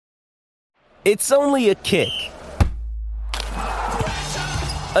It's only a kick,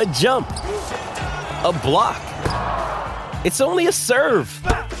 a jump, a block. It's only a serve.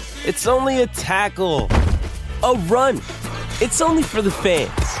 It's only a tackle, a run. It's only for the fans.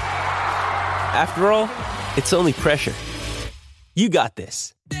 After all, it's only pressure. You got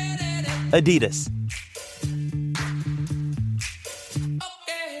this. Adidas.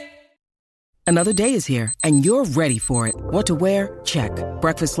 Another day is here, and you're ready for it. What to wear? Check.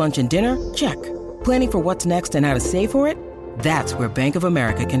 Breakfast, lunch, and dinner? Check. Planning for what's next and how to save for it? That's where Bank of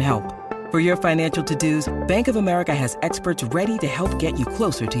America can help. For your financial to-dos, Bank of America has experts ready to help get you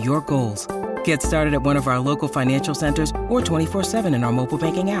closer to your goals. Get started at one of our local financial centers or 24/7 in our mobile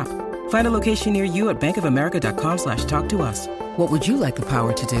banking app. Find a location near you at bankofamerica.com/talktous. What would you like the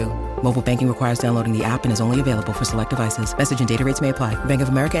power to do? Mobile banking requires downloading the app and is only available for select devices. Message and data rates may apply. Bank of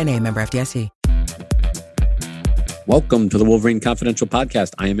America N.A., member FDIC. Welcome to the Wolverine Confidential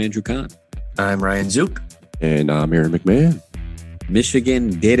Podcast. I am Andrew Kahn. I'm Ryan Zook. And I'm Aaron McMahon.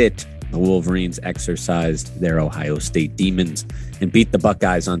 Michigan did it. The Wolverines exercised their Ohio State demons and beat the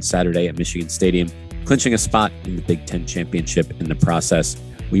Buckeyes on Saturday at Michigan Stadium, clinching a spot in the Big Ten Championship in the process.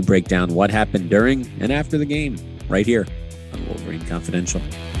 We break down what happened during and after the game right here on Wolverine Confidential.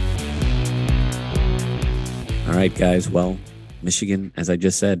 All right, guys. Well, Michigan, as I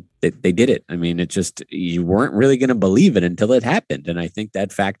just said, they did it. I mean, it just, you weren't really going to believe it until it happened. And I think that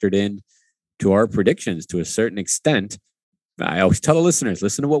factored in to our predictions to a certain extent. I always tell the listeners,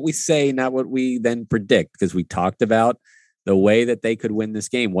 listen to what we say, not what we then predict, because we talked about the way that they could win this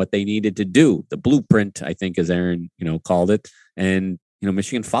game, what they needed to do, the blueprint, I think, as Aaron, called it. And,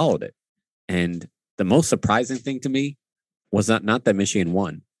 Michigan followed it. And the most surprising thing to me was not that Michigan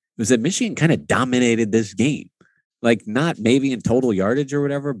won. It was that Michigan kind of dominated this game. Like, not maybe in total yardage or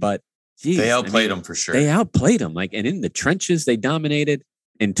whatever, but geez, they outplayed them for sure. They outplayed them. And in the trenches, they dominated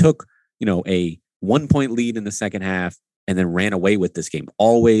and took, a 1-point lead in the second half and then ran away with this game,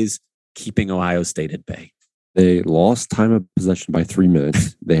 always keeping Ohio State at bay. They lost time of possession by 3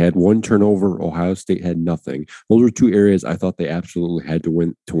 minutes. They had one turnover. Ohio State had nothing. Those were two areas I thought they absolutely had to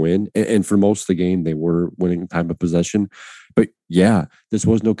win. And for most of the game, they were winning time of possession. But yeah, this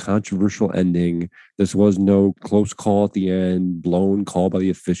was no controversial ending. This was no close call at the end, blown call by the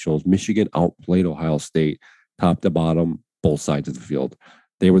officials. Michigan outplayed Ohio State, top to bottom, both sides of the field.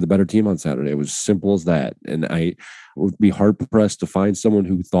 They were the better team on Saturday. It was simple as that. And I would be hard-pressed to find someone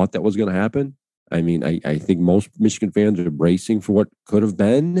who thought that was going to happen. I mean, I think most Michigan fans are bracing for what could have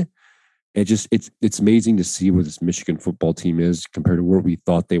been. It's amazing to see where this Michigan football team is compared to where we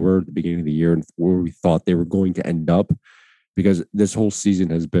thought they were at the beginning of the year and where we thought they were going to end up. Because this whole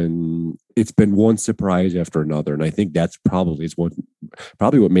season it's been one surprise after another. And I think that's probably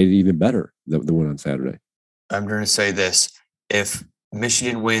what made it even better, the one on Saturday. I'm going to say this. If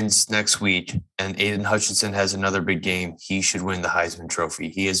Michigan wins next week and Aiden Hutchinson has another big game, he should win the Heisman Trophy.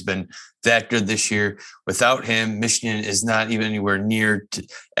 He has been that good this year. Without him, Michigan is not even anywhere near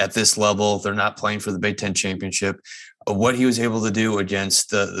at this level. They're not playing for the Big Ten championship. What he was able to do against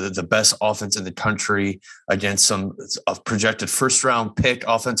the best offense in the country, against some projected first-round pick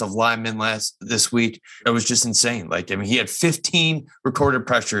offensive lineman this week, it was just insane. He had 15 recorded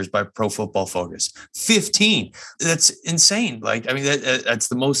pressures by Pro Football Focus. 15. That's insane. That's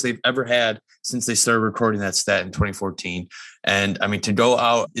the most they've ever had since they started recording that stat in 2014. And to go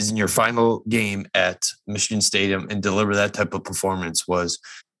out is in your final game at Michigan Stadium and deliver that type of performance was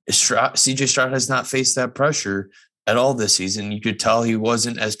CJ Stroud has not faced that pressure at all this season. You could tell he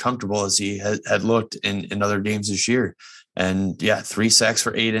wasn't as comfortable as he had looked in other games this year. And 3 sacks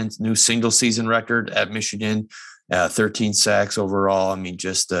for Aiden, new single season record at Michigan, 13 sacks overall.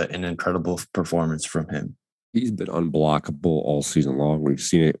 Just an incredible performance from him. He's been unblockable all season long. We've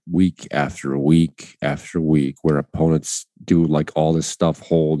seen it week after week after week where opponents do all this stuff,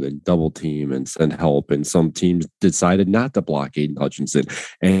 hold and double team and send help. And some teams decided not to block Aiden Hutchinson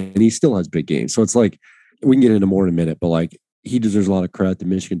and he still has big games. So it's we can get into more in a minute, but he deserves a lot of credit. The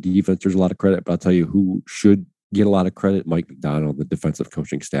Michigan defense deserves a lot of credit, but I'll tell you who should get a lot of credit: Mike McDonald, the defensive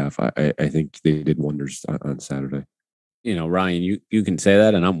coaching staff. I think they did wonders on Saturday. Ryan, you can say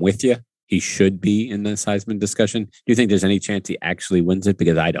that, and I'm with you. He should be in the Heisman discussion. Do you think there's any chance he actually wins it?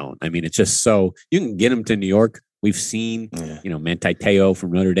 Because I don't. It's just so you can get him to New York. We've seen, Manti Te'o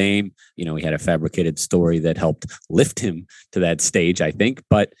from Notre Dame. He had a fabricated story that helped lift him to that stage, I think,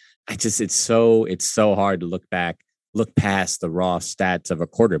 but. It's so hard to look past the raw stats of a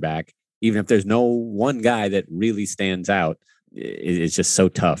quarterback, even if there's no one guy that really stands out. It's just so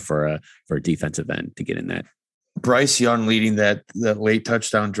tough for a defensive end to get in that. Bryce Young leading that late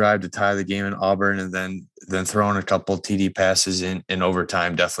touchdown drive to tie the game in Auburn, and then throwing a couple TD passes in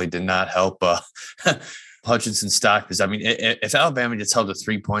overtime definitely did not help Hutchinson's stock. Because I mean, if Alabama just held to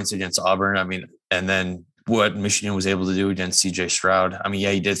 3 points against Auburn, I mean, and then what Michigan was able to do against CJ Stroud, I mean,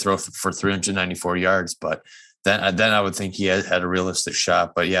 yeah, he did throw for 394 yards, but then I would think he had a realistic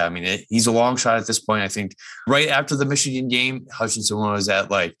shot. But yeah, I mean, he's a long shot at this point. I think right after the Michigan game, Hutchinson was at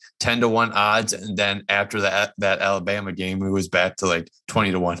like 10-1 odds. And then after that Alabama game, he was back to like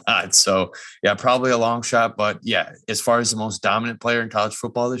 20-1 odds. So yeah, probably a long shot. But yeah, as far as the most dominant player in college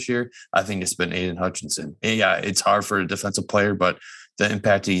football this year, I think it's been Aiden Hutchinson. And yeah, it's hard for a defensive player, but the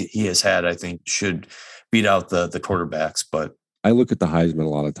impact he has had, I think, should beat out the quarterbacks. But I look at the Heisman a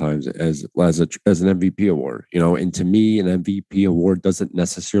lot of times as an MVP award, and to me, an MVP award doesn't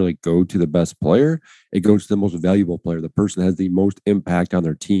necessarily go to the best player. It goes to the most valuable player, the person that has the most impact on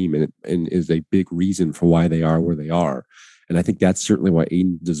their team and is a big reason for why they are where they are. And I think that's certainly why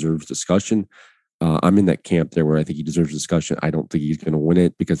Aiden deserves discussion. I'm in that camp there where I think he deserves discussion. I don't think he's going to win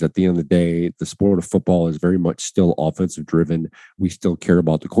it because at the end of the day, the sport of football is very much still offensive driven. We still care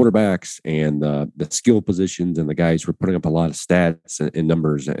about the quarterbacks and the skill positions and the guys who are putting up a lot of stats and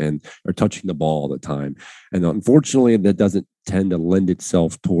numbers and are touching the ball all the time. And unfortunately, that doesn't tend to lend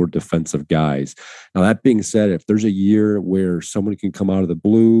itself toward defensive guys. Now, that being said, if there's a year where someone can come out of the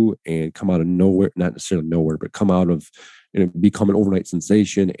blue and come out of nowhere, not necessarily nowhere, but come out of become an overnight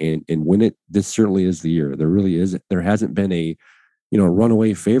sensation and win it, this certainly is the year. There really is. There hasn't been a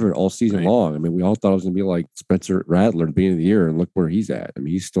runaway favorite all season long. I mean, we all thought it was going to be like Spencer Rattler at the beginning of the year, and look where he's at. I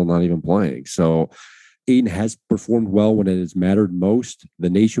mean, he's still not even playing. So Aiden has performed well when it has mattered most. The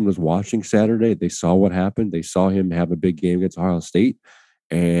nation was watching Saturday. They saw what happened. They saw him have a big game against Ohio State.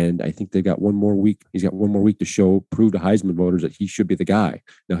 And I think they got one more week. He's got one more week to prove to Heisman voters that he should be the guy.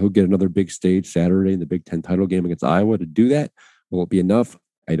 Now he'll get another big stage Saturday in the Big Ten title game against Iowa to do that. Will it be enough?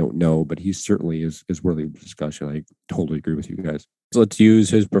 I don't know, but he certainly is worthy of discussion. I totally agree with you guys. So let's use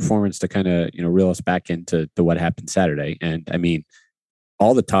his performance to kind of, reel us back into what happened Saturday. And I mean,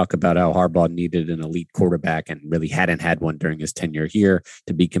 all the talk about how Harbaugh needed an elite quarterback and really hadn't had one during his tenure here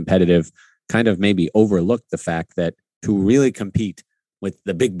to be competitive, kind of maybe overlooked the fact that to really compete with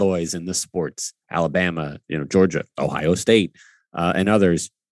the big boys in the sports, Alabama, Georgia, Ohio State, and others,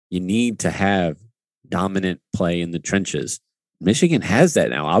 you need to have dominant play in the trenches. Michigan has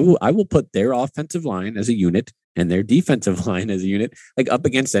that now. I will put their offensive line as a unit and their defensive line as a unit, like up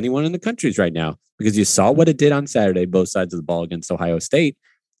against anyone in the countries right now, because you saw what it did on Saturday, both sides of the ball against Ohio State.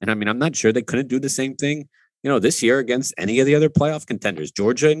 And I mean, I'm not sure they couldn't do the same thing, this year against any of the other playoff contenders,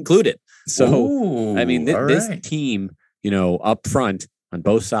 Georgia included. So, I mean, this team, up front on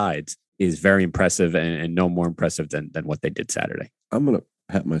both sides is very impressive and no more impressive than what they did Saturday. I'm going to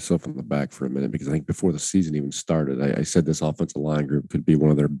pat myself on the back for a minute because I think before the season even started, I said this offensive line group could be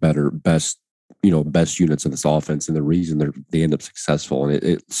one of their best units of this offense and the reason they end up successful. And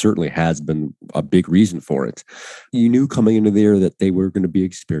it certainly has been a big reason for it. You knew coming into the year that they were going to be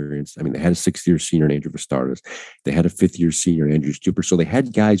experienced. I mean, they had a 6th-year senior in Andrew Vastardis. They had a 5th-year senior in Andrew Stuper. So they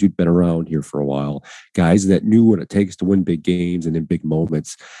had guys who'd been around here for a while, guys that knew what it takes to win big games and in big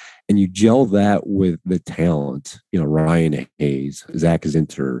moments. And you gel that with the talent, Ryan Hayes, Zach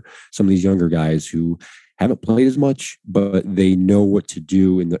Zinter, some of these younger guys who haven't played as much, but they know what to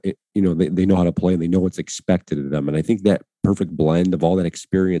do and they know how to play and they know what's expected of them. And I think that perfect blend of all that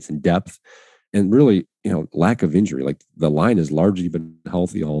experience and depth and really, lack of injury, like the line has largely been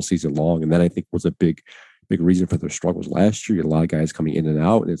healthy all season long. And that I think was a big reason for their struggles last year. You had a lot of guys coming in and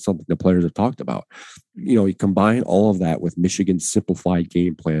out, and it's something the players have talked about. You combine all of that with Michigan's simplified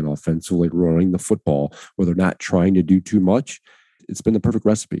game plan offensively, running the football where they're not trying to do too much. It's been the perfect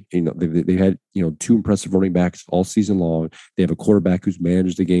recipe. They had, 2 impressive running backs all season long. They have a quarterback who's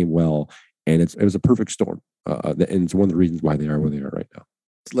managed the game well, and it was a perfect storm. And it's one of the reasons why they are where they are right now.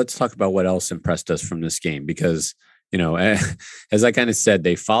 Let's talk about what else impressed us from this game because, as I kind of said,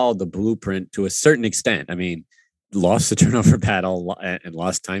 they followed the blueprint to a certain extent. I mean, lost the turnover battle and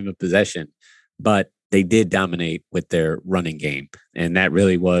lost time of possession, but they did dominate with their running game. And that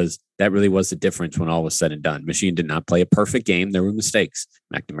really was the difference when all was said and done. Michigan did not play a perfect game. There were mistakes.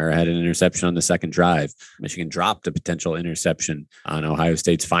 McNamara had an interception on the second drive. Michigan dropped a potential interception on Ohio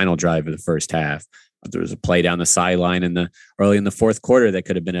State's final drive of the first half. There was a play down the sideline early in the fourth quarter that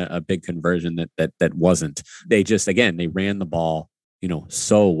could have been a big conversion that wasn't. They just, again, they ran the ball,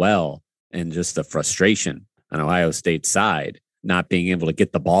 so well, and just the frustration on Ohio State's side, not being able to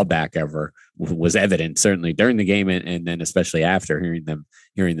get the ball back ever was evident, certainly during the game and then especially after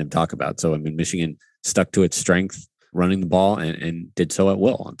hearing them talk about. So, I mean, Michigan stuck to its strength, running the ball and did so at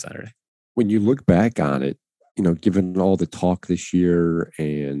will on Saturday. When you look back on it, given all the talk this year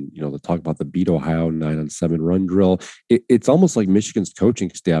and, the talk about the beat Ohio 9-on-7 run drill, it's almost like Michigan's coaching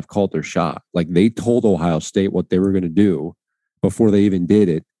staff called their shot. Like they told Ohio State what they were going to do before they even did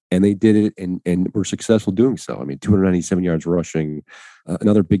it. And they did it and were successful doing so. I mean, 297 yards rushing,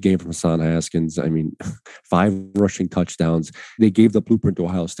 another big game from Hassan Haskins. I mean, 5 rushing touchdowns. They gave the blueprint to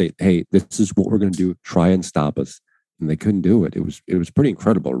Ohio State. Hey, this is what we're going to do. Try and stop us. And they couldn't do it. It was pretty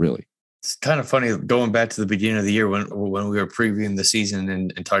incredible, really. It's kind of funny going back to the beginning of the year when we were previewing the season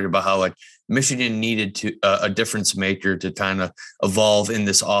and talking about how like Michigan needed to a difference maker to kind of evolve in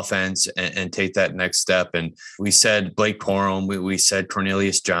this offense and take that next step. And we said Blake Corum, we said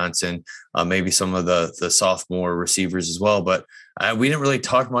Cornelius Johnson, maybe some of the sophomore receivers as well. But we didn't really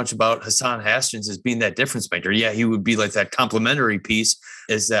talk much about Hassan Haskins as being that difference maker. Yeah, he would be like that complementary piece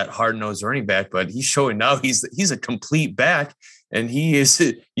as that hard-nosed running back, but he's showing now he's a complete back. And he's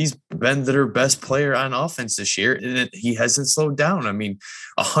been their best player on offense this year, and he hasn't slowed down. I mean,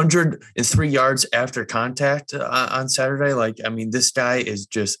 103 yards after contact on Saturday. Like, I mean, this guy is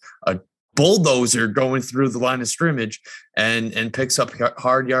just a bulldozer going through the line of scrimmage and picks up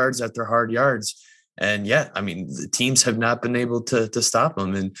hard yards after hard yards. And yeah, I mean, the teams have not been able to stop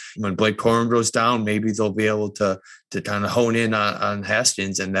him. And when Blake Corum goes down, maybe they'll be able to kind of hone in on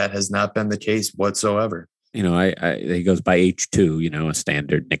Haskins, and that has not been the case whatsoever. He goes by H2, a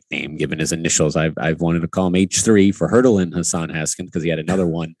standard nickname given his initials. I've wanted to call him H3 for Hurdle and Hassan Haskins because he had another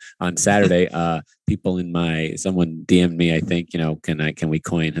one on Saturday. Someone DM'd me, I think, can we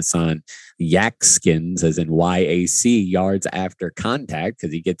coin Hassan Yakskins as in YAC, yards after contact,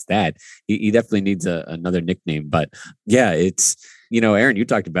 because he gets that. He definitely needs another nickname. But yeah, it's, Aaron, you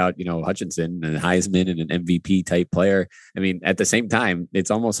talked about, Hutchinson and Heisman and an MVP type player. I mean, at the same time,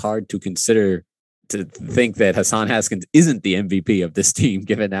 it's almost hard to think that Hassan Haskins isn't the MVP of this team,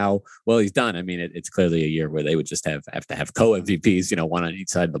 given how well he's done. I mean, it's clearly a year where they would just have to have co-MVPs, one on each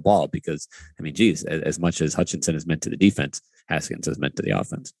side of the ball, because, I mean, geez, as much as Hutchinson is meant to the defense, Haskins is meant to the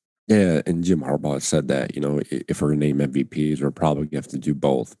offense. Yeah, and Jim Harbaugh said that, if we're going to name MVPs, we're probably going to have to do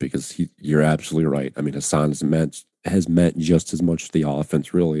both, because you're absolutely right. I mean, Hassan has meant just as much to the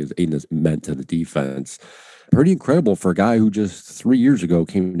offense, really, as Aiden has meant to the defense. Pretty incredible for a guy who just 3 years ago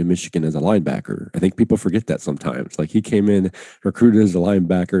came to Michigan as a linebacker. I think people forget that sometimes. Like, he came in, recruited as a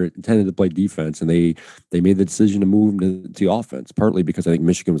linebacker, intended to play defense, and they made the decision to move him to offense, partly because I think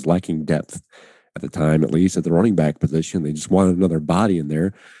Michigan was lacking depth at the time, at least at the running back position. They just wanted another body in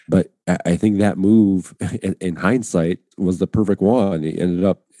there. But I think that move, in hindsight, was the perfect one. He ended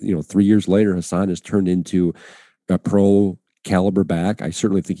up, 3 years later, Hassan has turned into a pro caliber back. I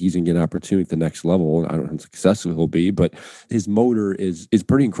certainly think he's going to get an opportunity at the next level. I don't know how successful he'll be, but his motor is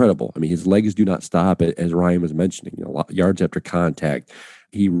pretty incredible. I mean, his legs do not stop, as Ryan was mentioning, yards after contact.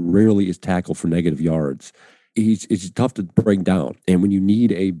 He rarely is tackled for negative yards. It's tough to bring down. And when you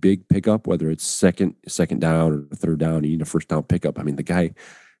need a big pickup, whether it's second down or third down, you need a first down pickup. I mean, the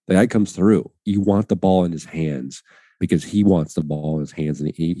guy comes through. You want the ball in his hands because he wants the ball in his hands,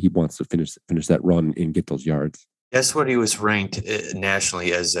 and he wants to finish that run and get those yards. Guess what he was ranked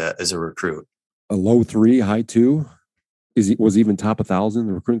nationally as a recruit? A low 3, high 2. Was he even top 1,000 in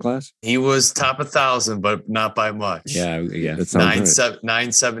the recruiting class? He was top 1,000, but not by much. Yeah. That sounds right.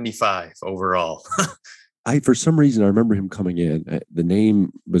 975 overall. For some reason, I remember him coming in. The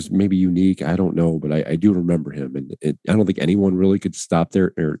name was maybe unique. I don't know, but I do remember him. And I don't think anyone really could stop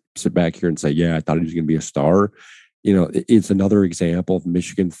there or sit back here and say, yeah, I thought he was going to be a star. It's another example of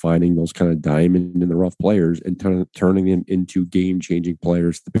Michigan finding those kind of diamond in the rough players and turning them into game-changing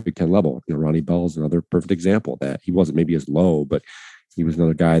players at the Big Ten level. Ronnie Bell is another perfect example of that. He wasn't maybe as low, but he was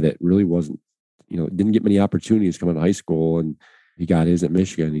another guy that really wasn't, didn't get many opportunities coming out of high school, and he got his at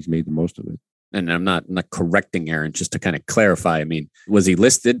Michigan. He's made the most of it. And I'm not correcting Aaron, just to kind of clarify. I mean, was he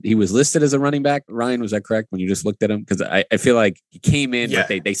listed? He was listed as a running back. Ryan, was that correct when you just looked at him? Because I feel like he came in, but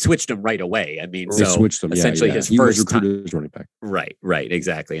they switched him right away. I mean, they switched him. Essentially, his first time as running back. Right,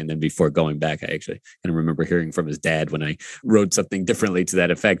 exactly. And then before going back, I actually kind of remember hearing from his dad when I wrote something differently to that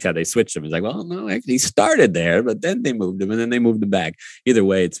effect, how they switched him. He's like, well, no, actually, he started there, but then they moved him, and then they moved him back. Either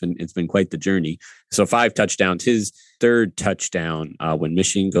way, it's been quite the journey. So 5 touchdowns. His third touchdown when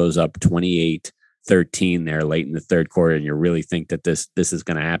Michigan goes up 28-13 there late in the third quarter, and you really think that this is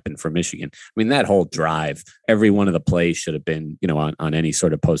going to happen for Michigan. I mean, that whole drive, every one of the plays should have been, on any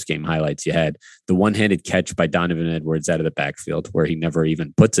sort of post-game highlights you had. The one-handed catch by Donovan Edwards out of the backfield, where he never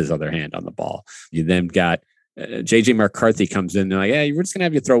even puts his other hand on the ball. You then got JJ McCarthy comes in and like, yeah, we're just going to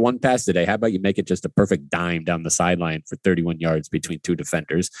have you throw one pass today. How about you make it just a perfect dime down the sideline for 31 yards between two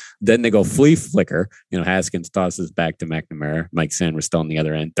defenders? Then they go flea flicker. Haskins tosses back to McNamara. Mike Sanders still on the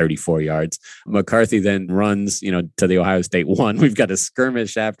other end, 34 yards. McCarthy then runs, to the Ohio State 1. We've got a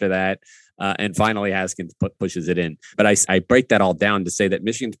skirmish after that. And finally, Haskins pushes it in. But I break that all down to say that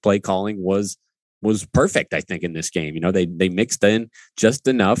Michigan's play calling was perfect, I think, in this game. They mixed in just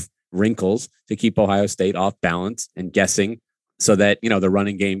enough wrinkles to keep Ohio State off balance and guessing so that, the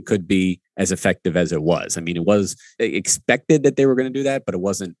running game could be as effective as it was. I mean, it was expected that they were going to do that, but it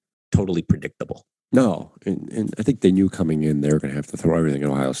wasn't totally predictable. No, and I think they knew coming in they were going to have to throw everything at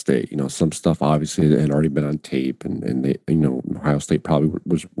Ohio State. Some stuff obviously had already been on tape, and they, Ohio State probably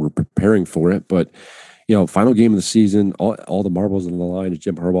were preparing for it. But final game of the season, all the marbles on the line, as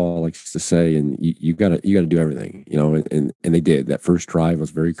Jim Harbaugh likes to say, and you got to do everything. And they did. That first drive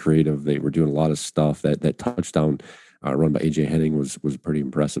was very creative. They were doing a lot of stuff. That touchdown run by AJ Henning was pretty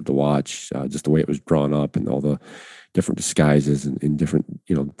impressive to watch. Just the way it was drawn up and all the different disguises and different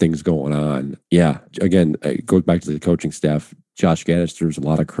things going on. Yeah, again, it goes back to the coaching staff. Josh Gaddis deserves a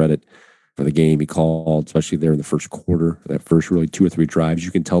lot of credit for the game he called, especially there in the first quarter. That first really 2 or 3 drives,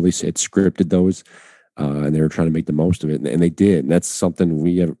 you can tell they had scripted those, and they were trying to make the most of it, and they did. And that's something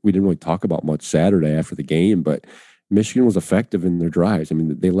we didn't really talk about much Saturday after the game, but Michigan was effective in their drives. I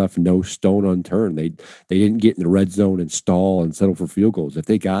mean, they left no stone unturned. They didn't get in the red zone and stall and settle for field goals. If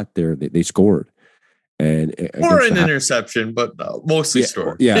they got there, they scored. And or an interception, but mostly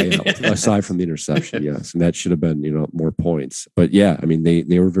scored. Yeah, aside from the interception, yes, and that should have been more points. But yeah, I mean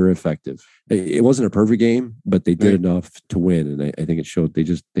they were very effective. It wasn't a perfect game, but they did enough to win, and I think it showed.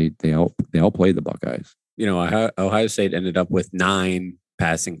 They outplayed the Buckeyes. Ohio State ended up with 9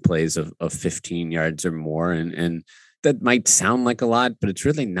 passing plays of 15 yards or more, and that might sound like a lot, but it's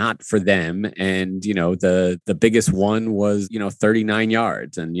really not for them. And, the biggest one was, 39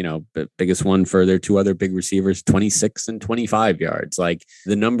 yards, and, the biggest one for their 2 other big receivers, 26 and 25 yards. Like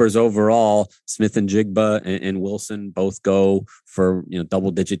the numbers overall, Smith and Jigba and Wilson both go for,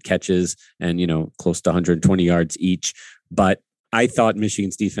 double digit catches and, close to 120 yards each. But I thought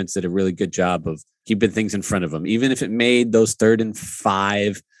Michigan's defense did a really good job of keeping things in front of them, even if it made those 3rd and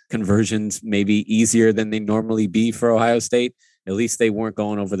 5 conversions maybe easier than they normally be for Ohio State. At least they weren't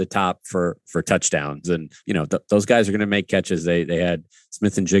going over the top for touchdowns. And, those guys are going to make catches. They had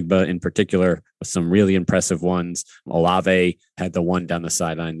Smith and Jigba in particular with some really impressive ones. Olave had the one down the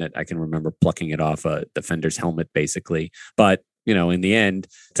sideline that I can remember plucking it off a defender's helmet, basically. But, in the end,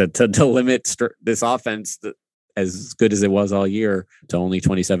 to limit this offense as good as it was all year to only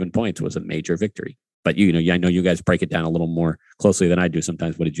 27 points was a major victory. But I know you guys break it down a little more closely than I do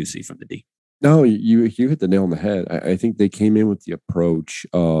sometimes. What did you see from the D? No, you hit the nail on the head. I think they came in with the approach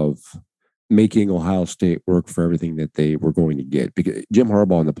of making Ohio State work for everything that they were going to get. Because Jim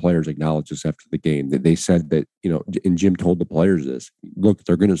Harbaugh and the players acknowledged this after the game. That they said that, and Jim told the players this, look,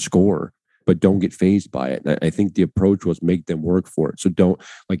 they're going to score, but don't get fazed by it. And I think the approach was make them work for it. So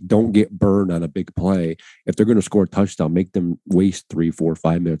don't get burned on a big play. If they're going to score a touchdown, make them waste 3, 4,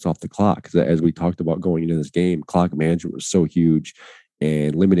 5 minutes off the clock. Because as we talked about going into this game, clock management was so huge,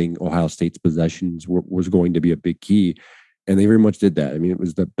 and limiting Ohio State's possessions was going to be a big key. And they very much did that. I mean, it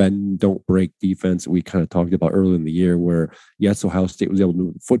was the bend, don't break defense that we kind of talked about early in the year where, yes, Ohio State was able to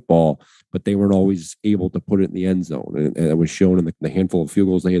move the football, but they weren't always able to put it in the end zone. And it was shown in the handful of field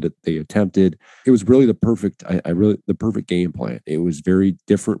goals they attempted. It was really the perfect game plan. It was very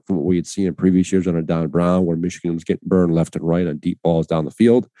different from what we had seen in previous years under Don Brown, where Michigan was getting burned left and right on deep balls down the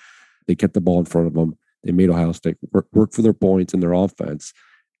field. They kept the ball in front of them. They made Ohio State work for their points and their offense.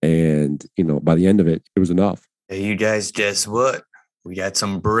 And, by the end of it, it was enough. Hey, you guys, guess what? We got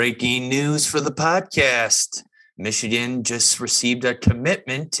some breaking news for the podcast. Michigan just received a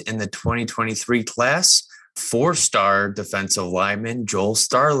commitment in the 2023 class. 4-star defensive lineman Joel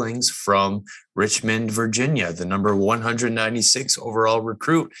Starlings from Richmond, Virginia, the number 196 overall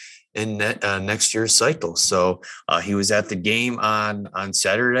recruit in next year's cycle. So he was at the game on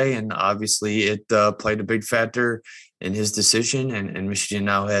Saturday, and obviously it played a big factor in his decision. And Michigan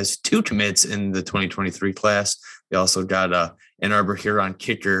now has 2 commits in the 2023 class. They also got Ann Arbor Huron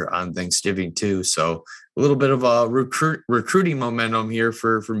kicker on Thanksgiving too. So a little bit of a recruiting momentum here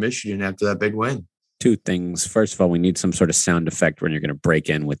for Michigan after that big win. 2 things. First of all, we need some sort of sound effect when you're going to break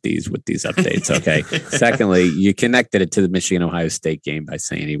in with these updates. Okay. Secondly, you connected it to the Michigan-Ohio State game by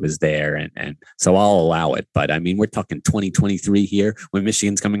saying he was there. And so I'll allow it. But I mean, we're talking 2023 here when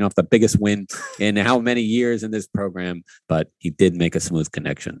Michigan's coming off the biggest win in how many years in this program, but he did make a smooth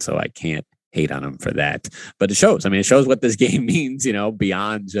connection. So I can't hate on them for that. But it shows. I mean, it shows what this game means,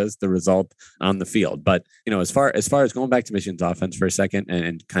 beyond just the result on the field. But, as far as going back to Michigan's offense for a second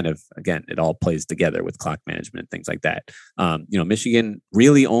and kind of, again, it all plays together with clock management and things like that. Michigan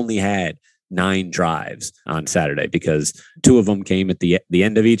really only had 9 drives on Saturday because 2 of them came at the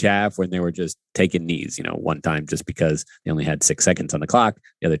end of each half when they were just taking knees, one time just because they only had 6 seconds on the clock,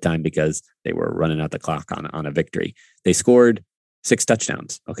 the other time because they were running out the clock on a victory. They scored 6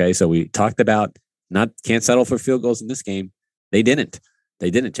 touchdowns. Okay. So we talked about can't settle for field goals in this game. They didn't.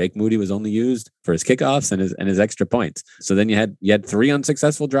 Jake Moody was only used for his kickoffs and his extra points. So then you had 3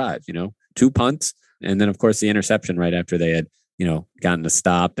 unsuccessful drives, 2 punts, and then of course the interception right after they had gotten a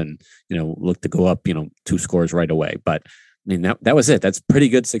stop and, looked to go up, 2 scores right away. But I mean, that was it. That's pretty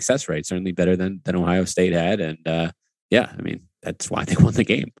good success rate, certainly better than Ohio State had. And that's why they won the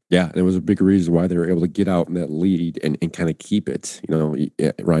game. Yeah, it was a big reason why they were able to get out in that lead and kind of keep it.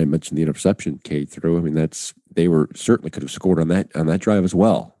 Ryan mentioned the interception K threw. I mean, they were certainly could have scored on that drive as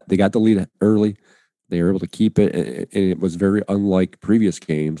well. They got the lead early. They were able to keep it, and it was very unlike previous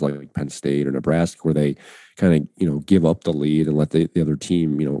games like Penn State or Nebraska, where they kind of give up the lead and let the other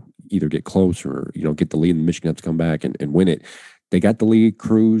team either get close or get the lead, and Michigan have to come back and win it. They got the lead,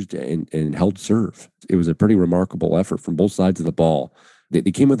 cruised, and held serve. It was a pretty remarkable effort from both sides of the ball. They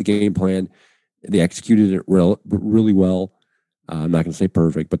came with a game plan. They executed it really well. I'm not going to say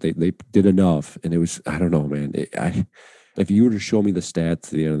perfect, but they did enough. And it was, I don't know, man. If you were to show me the stats at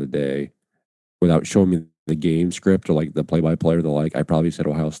the end of the day, without showing me the game script or like the play-by-play or the like, I probably said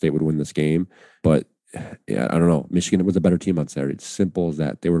Ohio State would win this game. But yeah, I don't know. Michigan was a better team on Saturday. It's simple as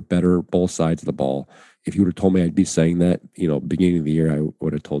that. They were better both sides of the ball. If you would have told me I'd be saying that, beginning of the year, I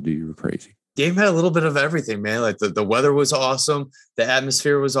would have told you were crazy. Game had a little bit of everything, man. Like the weather was awesome. The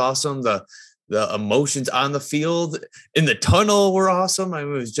atmosphere was awesome. The emotions on the field in the tunnel were awesome. I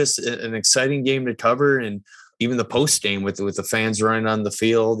mean, it was just an exciting game to cover. And even the post game with the fans running on the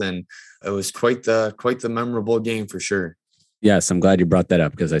field. And it was quite the memorable game for sure. Yes, I'm glad you brought that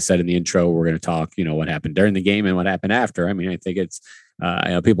up because I said in the intro we're going to talk, what happened during the game and what happened after. I mean, I think it's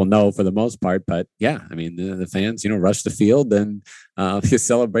people know for the most part, but yeah, I mean the fans, rushed the field and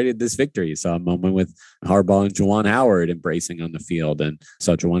celebrated this victory. So a moment with Harbaugh and Juwan Howard embracing on the field, and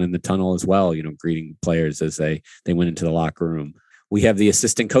saw Juwan in the tunnel as well, greeting players as they went into the locker room. We have the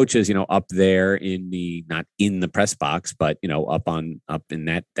assistant coaches, up there not in the press box, but, up in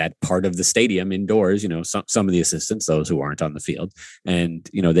that part of the stadium indoors, some of the assistants, those who aren't on the field. And,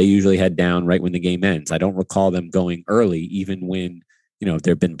 they usually head down right when the game ends. I don't recall them going early, even when,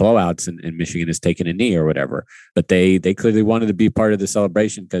 there've been blowouts and Michigan has taken a knee or whatever, but they clearly wanted to be part of the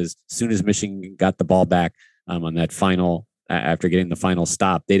celebration because as soon as Michigan got the ball back on that final, after getting the final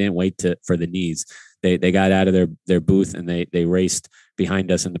stop, they didn't wait for the knees. They got out of their booth and they raced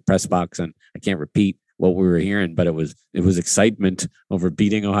behind us in the press box. And I can't repeat what we were hearing, but it was excitement over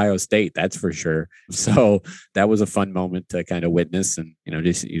beating Ohio State. That's for sure. So that was a fun moment to kind of witness. And, you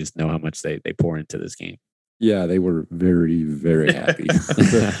just know how much they pour into this game. Yeah, they were very, very happy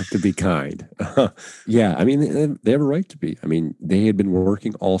to be kind. Yeah, I mean, they have a right to be. I mean, they had been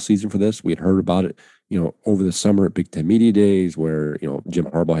working all season for this. We had heard about it, over the summer at Big Ten Media Days where, Jim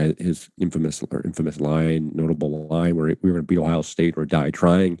Harbaugh had his infamous notable line where we were going to beat Ohio State or die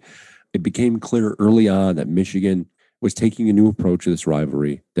trying. It became clear early on that Michigan was taking a new approach to this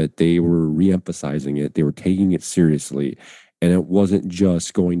rivalry, that they were re-emphasizing it. They were taking it seriously. And it wasn't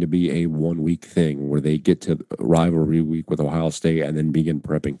just going to be a 1 week thing where they get to rivalry week with Ohio State and then begin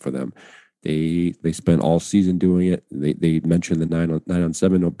prepping for them. They spent all season doing it. They mentioned the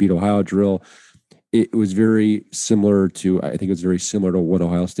 9-on-7 beat Ohio drill. It was very similar to, I think it was very similar to what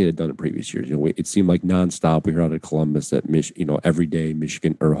Ohio State had done in previous years. It seemed like nonstop. We heard out of Columbus that every day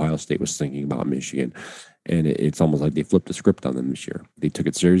Michigan or Ohio State was thinking about Michigan, and it's almost like they flipped the script on them this year. They took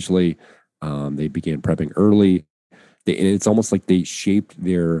it seriously. They began prepping early. And it's almost like they shaped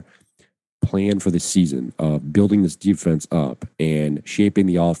their plan for the season of building this defense up and shaping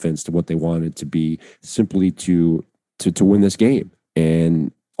the offense to what they wanted to be, simply to win this game.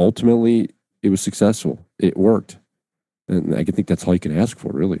 And ultimately, it was successful. It worked. And I think that's all you can ask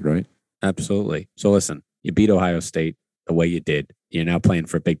for, really, right? Absolutely. So listen, you beat Ohio State the way you did. You're now playing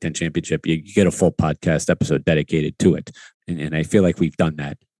for a Big Ten championship. You get a full podcast episode dedicated to it. And I feel like we've done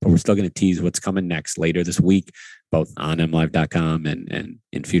that. But we're still going to tease what's coming next later this week, both on mlive.com and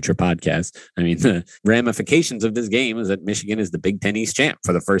in future podcasts. I mean, the ramifications of this game is that Michigan is the Big Ten East champ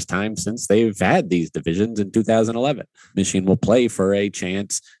for the first time since they've had these divisions in 2011. Michigan will play for a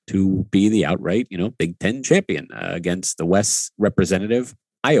chance to be the outright, Big Ten champion against the West representative,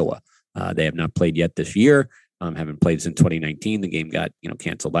 Iowa. They have not played yet this year. haven't played since 2019. The game got,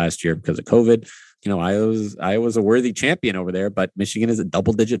 canceled last year because of COVID. Iowa's a worthy champion over there, but Michigan is a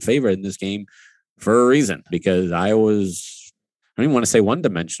double-digit favorite in this game for a reason, because Iowa's, I don't even want to say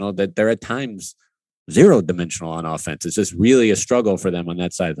one-dimensional, that they're at times zero-dimensional on offense. It's just really a struggle for them on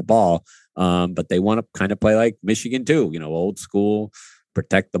that side of the ball. But they want to kind of play like Michigan too, old school,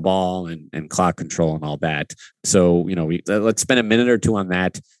 protect the ball and clock control and all that. So, let's spend a minute or two on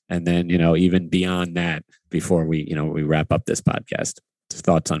that. And then, even beyond that, before we wrap up this podcast,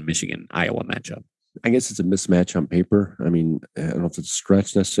 thoughts on Michigan-Iowa matchup. I guess it's a mismatch on paper. I mean, I don't know if it's a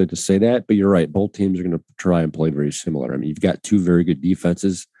stretch necessarily to say that, but you're right. Both teams are going to try and play very similar. I mean, you've got two very good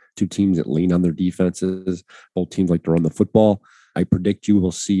defenses, two teams that lean on their defenses. Both teams like to run the football. I predict you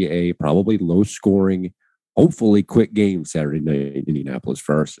will see a probably low-scoring, hopefully quick game Saturday night in Indianapolis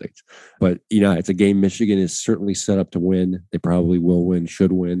for our sakes. But, it's a game Michigan is certainly set up to win. They probably will win,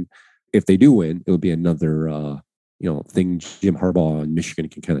 should win. If they do win, it'll be another thing Jim Harbaugh and Michigan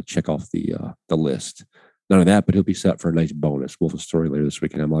can kind of check off the list. None of that, but he'll be set for a nice bonus. We'll have a story later this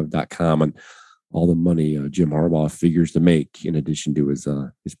week at mlive.com on all the money Jim Harbaugh figures to make in addition to his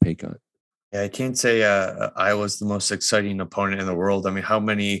pay cut. Yeah, I can't say Iowa's the most exciting opponent in the world. I mean, how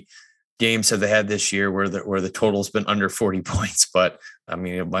many games have they had this year where the total's been under 40 points? But I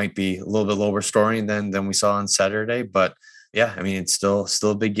mean, it might be a little bit lower scoring than we saw on Saturday, but yeah, I mean, it's still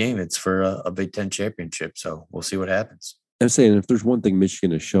a big game. It's for a Big Ten championship. So we'll see what happens. I'm saying if there's one thing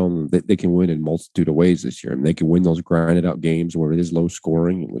Michigan has shown that they can win in multitude of ways this year, and they can win those grinded out games where it is low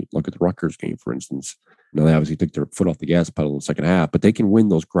scoring. Look at the Rutgers game, for instance. They obviously took their foot off the gas pedal in the second half, but they can win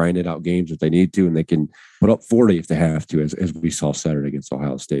those grinded out games if they need to, and they can put up 40 if they have to, as we saw Saturday against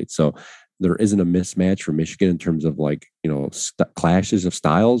Ohio State. So there isn't a mismatch for Michigan in terms of clashes of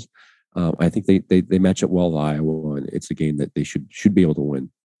styles. I think they match up well with Iowa, and it's a game that they should be able to win.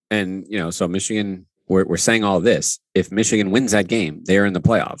 And so Michigan, we're saying all this. If Michigan wins that game, they're in the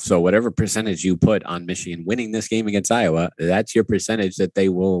playoff. So whatever percentage you put on Michigan winning this game against Iowa, that's your percentage that they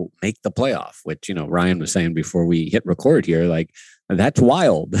will make the playoff. Which Ryan was saying before we hit record here, that's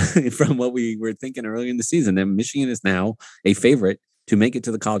wild from what we were thinking earlier in the season. And Michigan is now a favorite to make it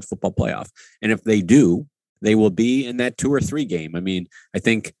to the college football playoff. And if they do, they will be in that 2 or 3 game. I mean, I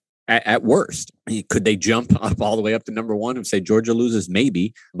think. At worst, could they jump up all the way up to number 1 and say Georgia loses?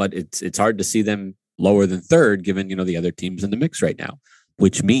 Maybe, but it's hard to see them lower than 3rd, given the other teams in the mix right now.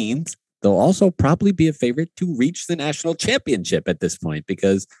 Which means they'll also probably be a favorite to reach the national championship at this point,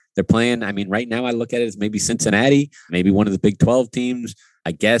 because they're playing. I mean, right now I look at it as maybe Cincinnati, maybe one of the Big 12 teams.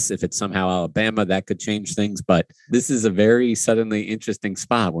 I guess if it's somehow Alabama, that could change things. But this is a very suddenly interesting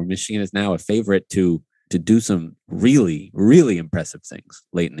spot where Michigan is now a favorite to do some really, really impressive things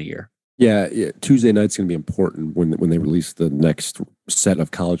late in the year. Yeah. Tuesday night's going to be important when they release the next set of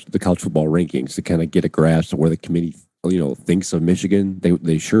the college football rankings to kind of get a grasp of where the committee thinks of Michigan.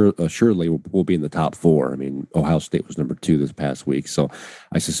 They surely will be in the top 4. I mean, Ohio State was number 2 this past week, so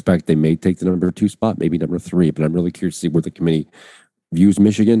I suspect they may take the number 2 spot, maybe number 3. But I'm really curious to see where the committee views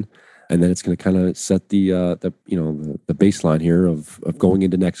Michigan. And then it's going to kind of set the baseline here of going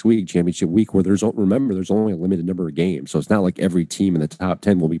into next week, championship week, where there's only a limited number of games. So it's not like every team in the top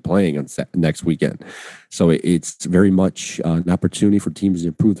 10 will be playing on next weekend. So it's very much an opportunity for teams to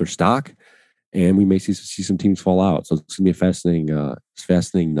improve their stock, and we may see some teams fall out. So it's going to be a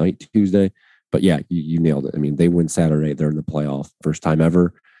fascinating night Tuesday. But yeah, you nailed it. I mean, they win Saturday, they're in the playoff, first time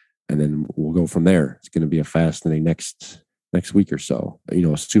ever, and then we'll go from there. It's going to be a fascinating next week or so,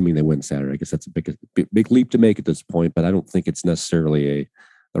 assuming they win Saturday. I guess that's a big leap to make at this point, but I don't think it's necessarily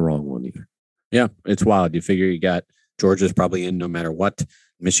the wrong one either. Yeah, it's wild. You figure you got Georgia's probably in no matter what.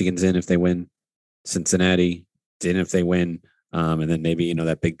 Michigan's in if they win. Cincinnati in if they win. And then maybe,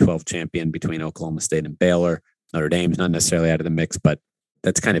 that Big 12 champion between Oklahoma State and Baylor. Notre Dame's not necessarily out of the mix, but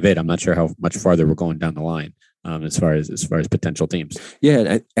that's kind of it. I'm not sure how much farther we're going down the line as far as potential teams.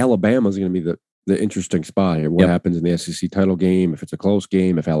 Yeah, Alabama's going to be the interesting spot here. What happens in the SEC title game, if it's a close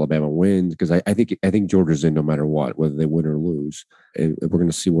game, if Alabama wins, because I think Georgia's in no matter what, whether they win or lose. And we're going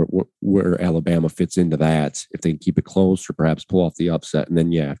to see where Alabama fits into that, if they can keep it close or perhaps pull off the upset. And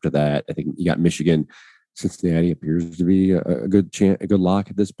then, after that, I think you got Michigan. Cincinnati appears to be a good lock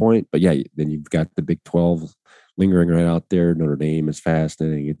at this point. But then you've got the Big 12 lingering right out there. Notre Dame is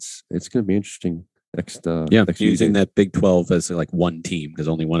fascinating. It's going to be interesting. Next using that Big 12 as like one team, because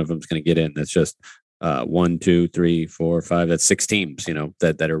only one of them is going to get in. That's just 1, 2, 3, 4, 5. That's 6 teams,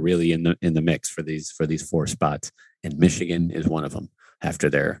 that are really in the mix for these 4 spots. And Michigan is one of them. After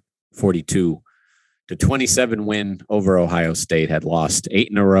their 42-27 win over Ohio State, had lost 8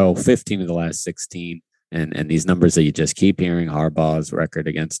 in a row, 15 of the last 16. And these numbers that you just keep hearing, Harbaugh's record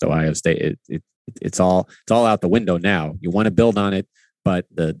against Ohio State, it's all out the window now. You want to build on it, but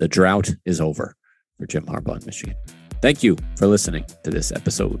the drought is over for Jim Harbaugh in Michigan. Thank you for listening to this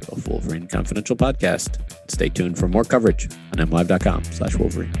episode of Wolverine Confidential Podcast. Stay tuned for more coverage on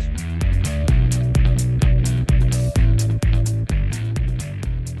mlive.com/Wolverines.